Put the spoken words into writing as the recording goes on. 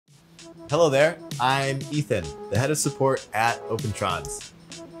Hello there, I'm Ethan, the head of support at OpenTrons.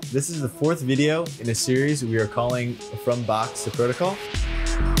 This is the 4th video in a series we are calling From Box to Protocol.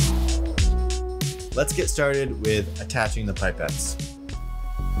 Let's get started with attaching the pipettes.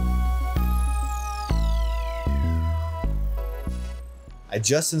 I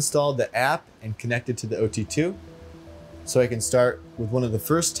just installed the app and connected to the OT-2, so I can start with one of the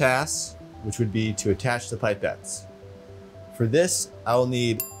first tasks, which would be to attach the pipettes. For this, I will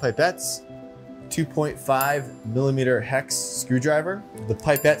need pipettes, 2.5mm hex screwdriver, the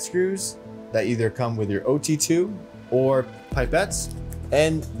pipette screws that either come with your OT-2 or pipettes,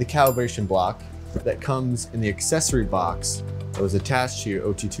 and the calibration block that comes in the accessory box that was attached to your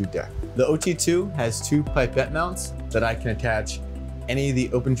OT-2 deck. The OT-2 has 2 pipette mounts that I can attach any of the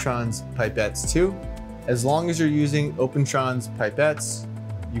OpenTrons pipettes to. As long as you're using OpenTrons pipettes,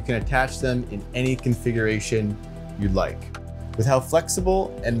 you can attach them in any configuration you'd like. With how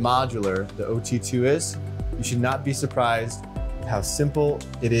flexible and modular the OT-2 is, you should not be surprised with how simple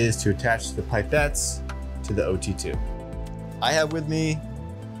it is to attach the pipettes to the OT-2. I have with me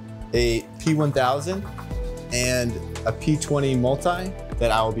a P1000 and a P20 multi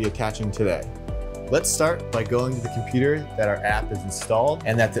that I will be attaching today. Let's start by going to the computer that our app is installed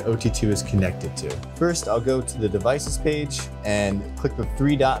and that the OT-2 is connected to. First, I'll go to the devices page and click the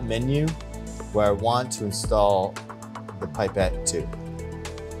 3-dot menu where I want to install the pipette 2.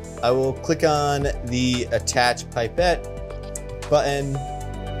 I will click on the attach pipette button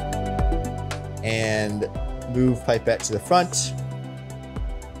and move pipette to the front.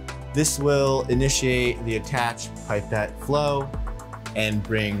 This will initiate the attached pipette flow and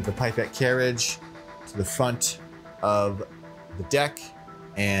bring the pipette carriage to the front of the deck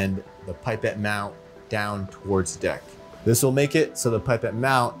and the pipette mount down towards the deck. This will make it so the pipette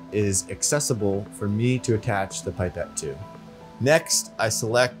mount is accessible for me to attach the pipette to. Next, I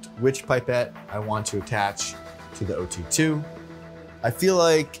select which pipette I want to attach to the OT-2. I feel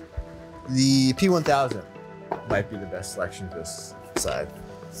like the P1000 might be the best selection for this side.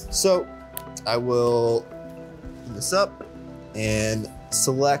 So I will open this up and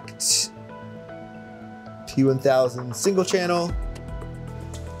select P1000 single channel.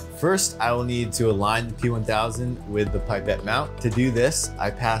 First, I will need to align the P1000 with the pipette mount. To do this, I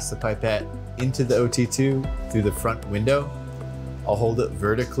pass the pipette into the OT-2 through the front window. I'll hold it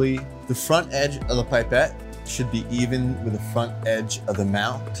vertically. The front edge of the pipette should be even with the front edge of the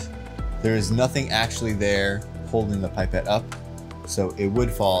mount. There is nothing actually there holding the pipette up, so it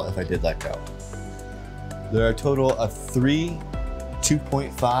would fall if I did let go. There are a total of 3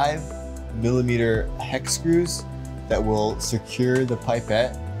 2.5mm hex screws that will secure the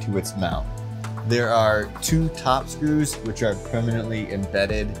pipette to its mount. There are 2 top screws which are permanently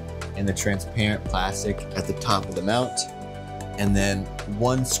embedded in the transparent plastic at the top of the mount, and then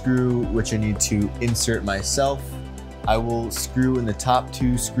 1 screw which I need to insert myself. I will screw in the top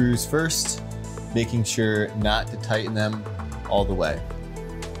 2 screws first, making sure not to tighten them all the way.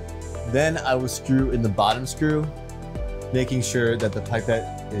 Then I will screw in the bottom screw, making sure that the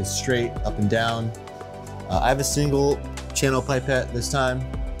pipette is straight up and down. I have a single channel pipette this time,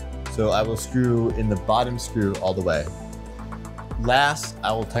 so I will screw in the bottom screw all the way. Last,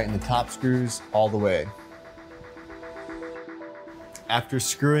 I will tighten the top screws all the way. After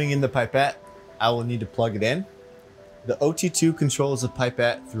screwing in the pipette, I will need to plug it in. The OT-2 controls the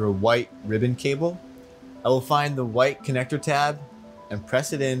pipette through a white ribbon cable. I will find the white connector tab and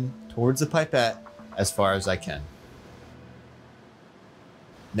press it in towards the pipette as far as I can.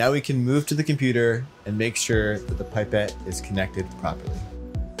 Now we can move to the computer and make sure that the pipette is connected properly.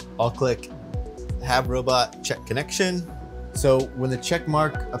 I'll click Have Robot Check Connection. So when the check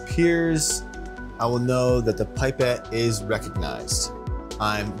mark appears, I will know that the pipette is recognized.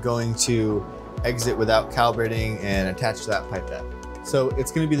 I'm going to exit without calibrating and attach to that pipette. So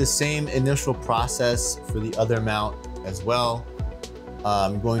it's going to be the same initial process for the other mount as well.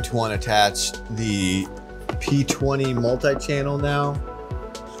 I'm going to want to attach the P20 multi-channel now.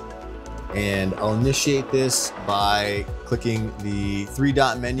 And I'll initiate this by clicking the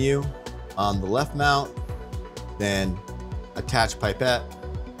 3-dot menu on the left mount, then attach pipette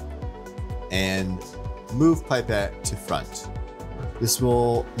and move pipette to front. This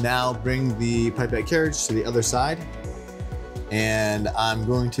will now bring the pipette carriage to the other side. And I'm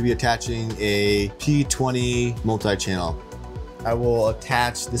going to be attaching a P20 multi-channel. I will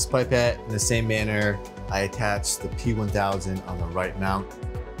attach this pipette in the same manner I attached the P1000 on the right mount.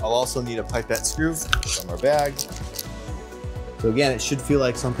 I'll also need a pipette screw from our bag. So again, it should feel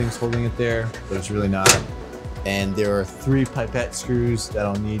like something's holding it there, but it's really not. And there are 3 pipette screws that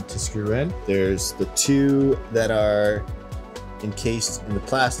I'll need to screw in. There's the 2 that are encased in the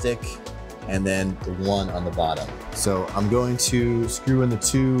plastic, and then the one on the bottom. So I'm going to screw in the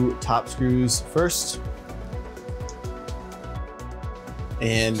 2 top screws first.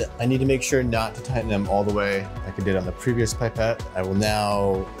 And I need to make sure not to tighten them all the way like I did on the previous pipette. I will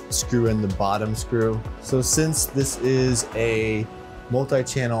now screw in the bottom screw. So since this is a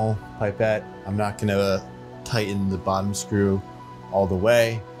multi-channel pipette, I'm not gonna tighten the bottom screw all the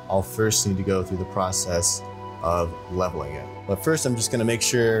way. I'll first need to go through the process of leveling it. But first I'm just gonna make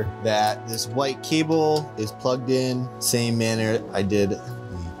sure that this white cable is plugged in, same manner I did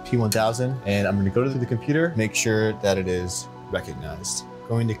the P1000. And I'm gonna go to the computer, make sure that it is recognized.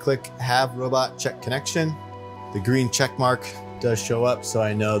 Going to click Have Robot Check Connection. The green check mark does show up, so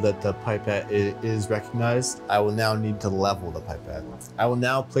I know that the pipette is recognized. I will now need to level the pipette. I will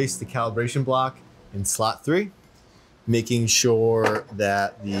now place the calibration block in slot 3, making sure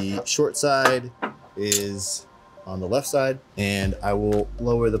that the short side is on the left side, and I will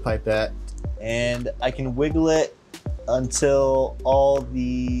lower the pipette, and I can wiggle it until all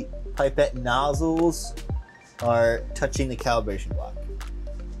the pipette nozzles are touching the calibration block.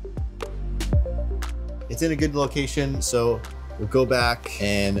 It's in a good location, so we'll go back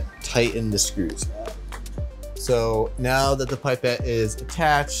and tighten the screws. So now that the pipette is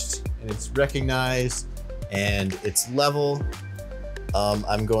attached and it's recognized and it's level,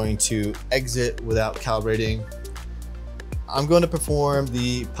 I'm going to exit without calibrating. I'm going to perform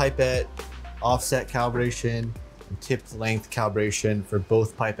the pipette offset calibration and tip length calibration for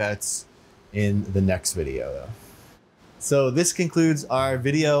both pipettes in the next video though. So this concludes our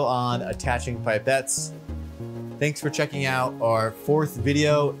video on attaching pipettes. Thanks for checking out our 4th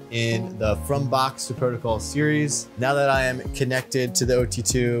video in the From Box to Protocol series. Now that I am connected to the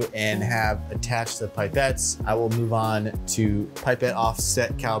OT-2 and have attached the pipettes, I will move on to pipette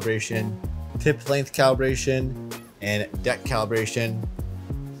offset calibration, tip length calibration, and deck calibration.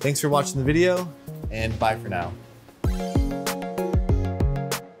 Thanks for watching the video, and bye for now.